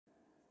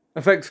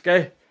Thanks,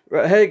 Gay.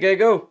 Right, hey, Gay,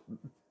 go.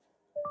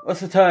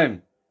 What's the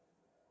time?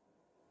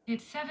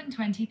 It's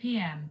 7:20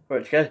 p.m.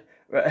 Right, Gay.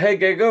 Right, hey,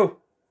 Gay, go.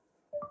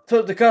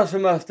 Talk to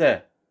Castle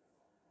Master.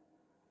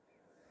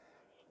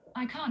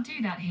 I can't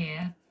do that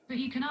here, but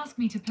you can ask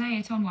me to play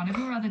it on one of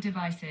your other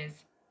devices.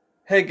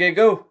 Hey, Gay,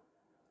 go.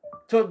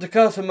 Talk to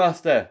Castle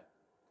Master.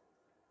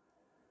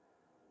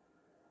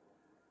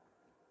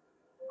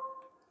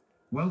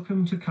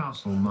 Welcome to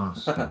Castle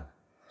Master.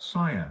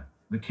 Sire,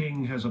 the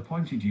king has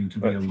appointed you to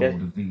be a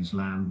lord of these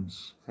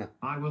lands.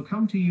 I will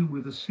come to you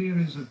with a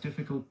series of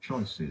difficult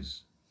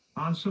choices.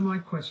 Answer my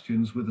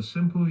questions with a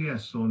simple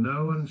yes or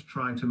no and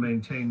try to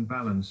maintain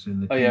balance in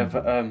the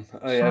kingdom.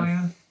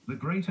 Sire, the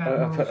great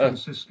Admiral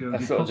Francisco de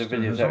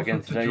Costa has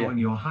offered to join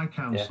your High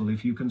Council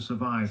if you can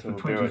survive for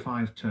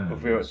 25 terms. We'll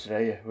be right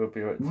today, yeah. We'll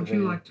be right today. Would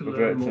you like to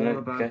learn more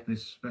about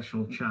this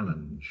special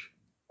challenge?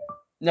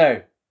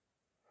 No.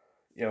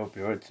 Yeah, we'll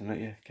be right tonight,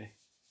 yeah, okay.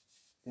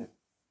 Yeah.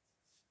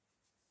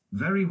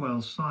 Very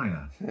well,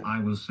 sire. I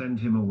will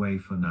send him away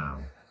for now.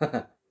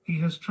 He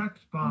has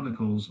tracked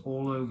barnacles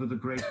all over the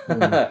Great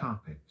Hall of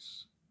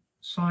Carpets.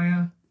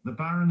 Sire, the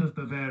Baron of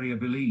Bavaria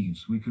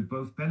believes we could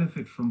both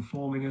benefit from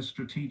forming a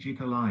strategic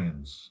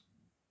alliance.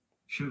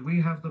 Should we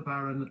have the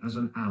Baron as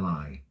an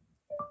ally?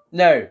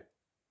 No.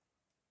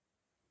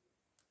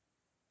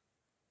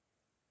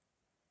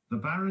 The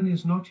Baron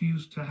is not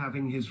used to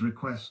having his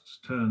requests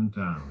turned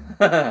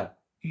down.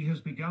 He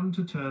has begun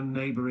to turn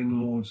neighboring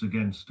lords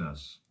against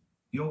us.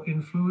 Your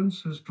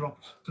influence has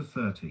dropped to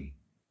 30.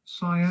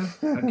 Sire,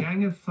 a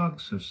gang of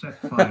thugs have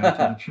set fire to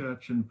the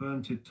church and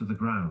burnt it to the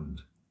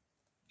ground.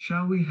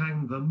 Shall we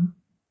hang them?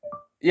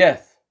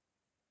 Yes.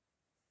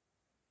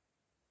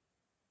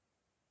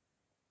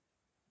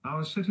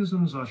 Our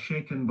citizens are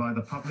shaken by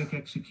the public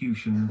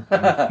execution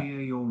and fear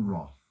your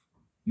wrath.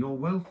 Your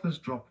wealth has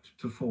dropped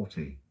to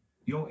 40.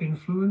 Your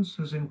influence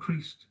has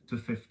increased to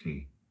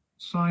 50.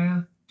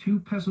 Sire, 2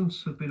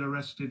 peasants have been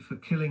arrested for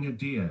killing a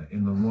deer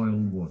in the royal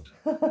wood.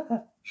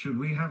 Should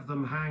we have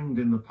them hanged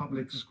in the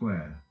public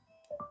square?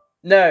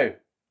 No.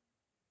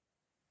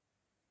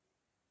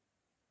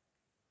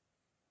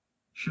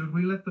 Should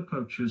we let the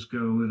poachers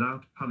go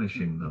without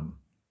punishing them?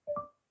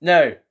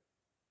 No.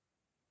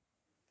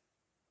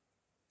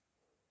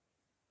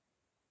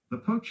 The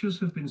poachers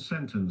have been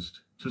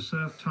sentenced to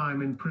serve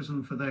time in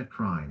prison for their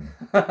crime.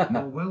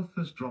 Your wealth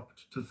has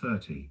dropped to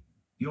 30.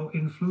 Your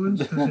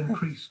influence has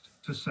increased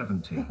to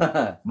 70.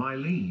 My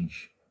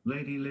liege,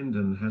 Lady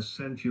Lyndon has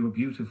sent you a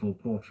beautiful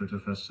portrait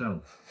of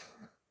herself.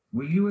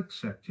 Will you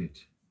accept it?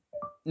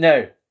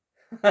 No.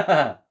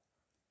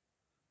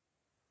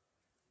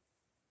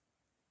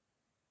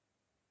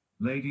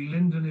 Lady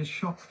Lyndon is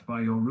shocked by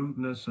your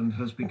rudeness and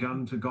has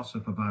begun to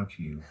gossip about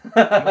you.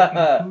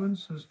 Your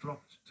influence has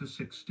dropped to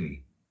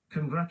 60.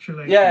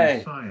 Congratulations,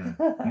 Yay. sire.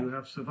 You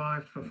have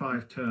survived for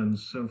 5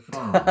 turns so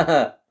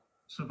far.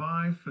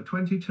 Survive for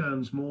 20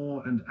 turns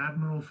more and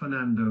Admiral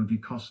Fernando de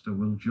Costa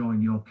will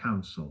join your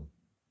council.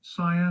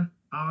 Sire,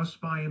 our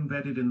spy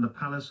embedded in the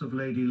palace of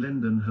Lady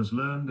Lyndon has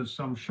learned of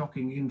some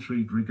shocking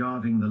intrigue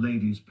regarding the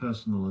lady's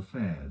personal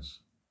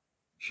affairs.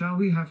 Shall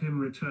we have him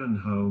return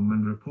home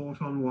and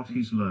report on what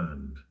he's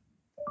learned?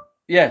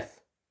 Yes.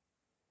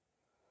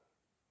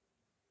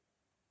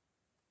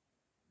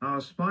 Our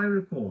spy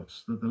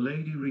reports that the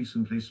lady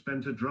recently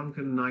spent a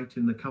drunken night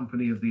in the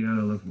company of the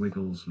Earl of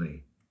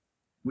Wigglesly.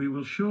 We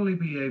will surely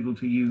be able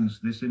to use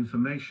this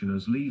information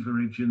as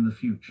leverage in the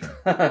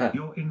future.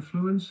 Your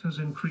influence has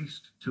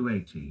increased to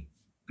 80.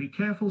 Be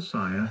careful,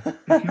 sire.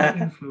 If your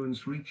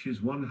influence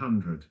reaches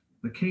 100,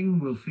 the king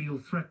will feel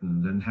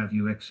threatened and have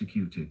you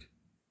executed.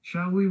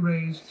 Shall we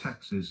raise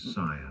taxes,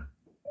 sire?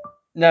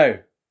 No.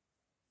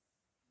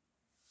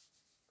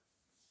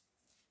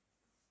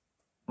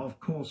 Of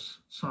course,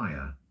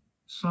 sire.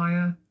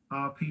 Sire,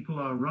 our people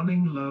are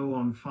running low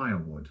on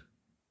firewood.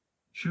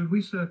 Should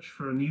we search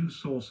for a new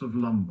source of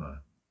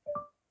lumber?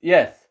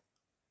 Yes.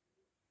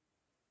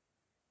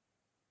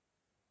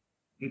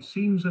 It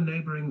seems a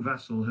neighboring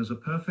vassal has a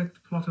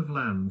perfect plot of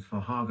land for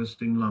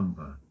harvesting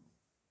lumber.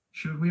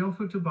 Should we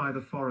offer to buy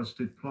the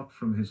forested plot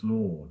from his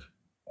lord?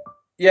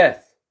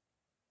 Yes.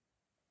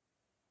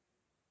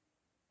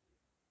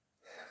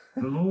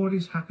 The lord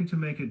is happy to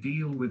make a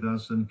deal with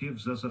us and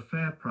gives us a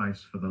fair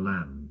price for the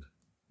land.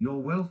 Your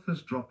wealth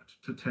has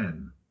dropped to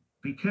 10.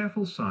 Be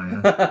careful, sire.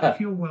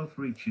 If your wealth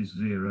reaches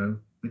 0,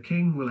 the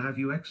king will have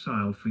you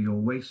exiled for your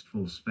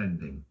wasteful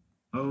spending.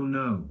 Oh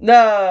no.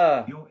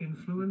 No. Your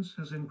influence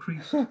has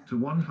increased to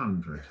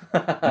 100.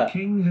 The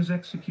king has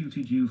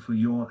executed you for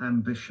your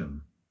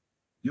ambition.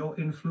 Your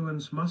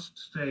influence must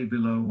stay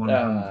below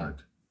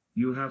 100.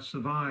 You have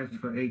survived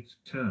for 8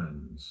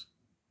 turns.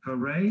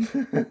 Hooray!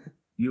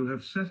 You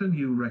have set a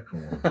new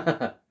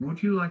record.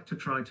 Would you like to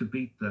try to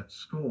beat that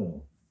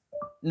score?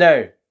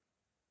 No.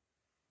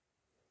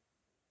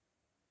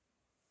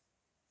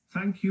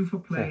 Thank you for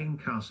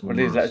playing Castle We'll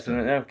leave that Master.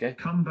 tonight now, okay?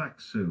 Come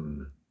back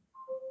soon.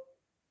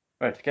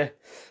 Right, okay.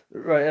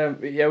 Right,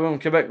 yeah, when we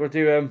come back, we'll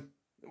do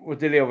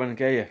the other one,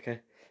 okay? Yeah, okay.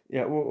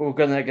 Yeah, we'll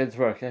go on that again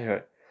tomorrow, okay?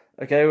 Right.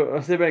 Okay,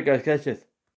 I'll see you later, guys. Okay, cheers.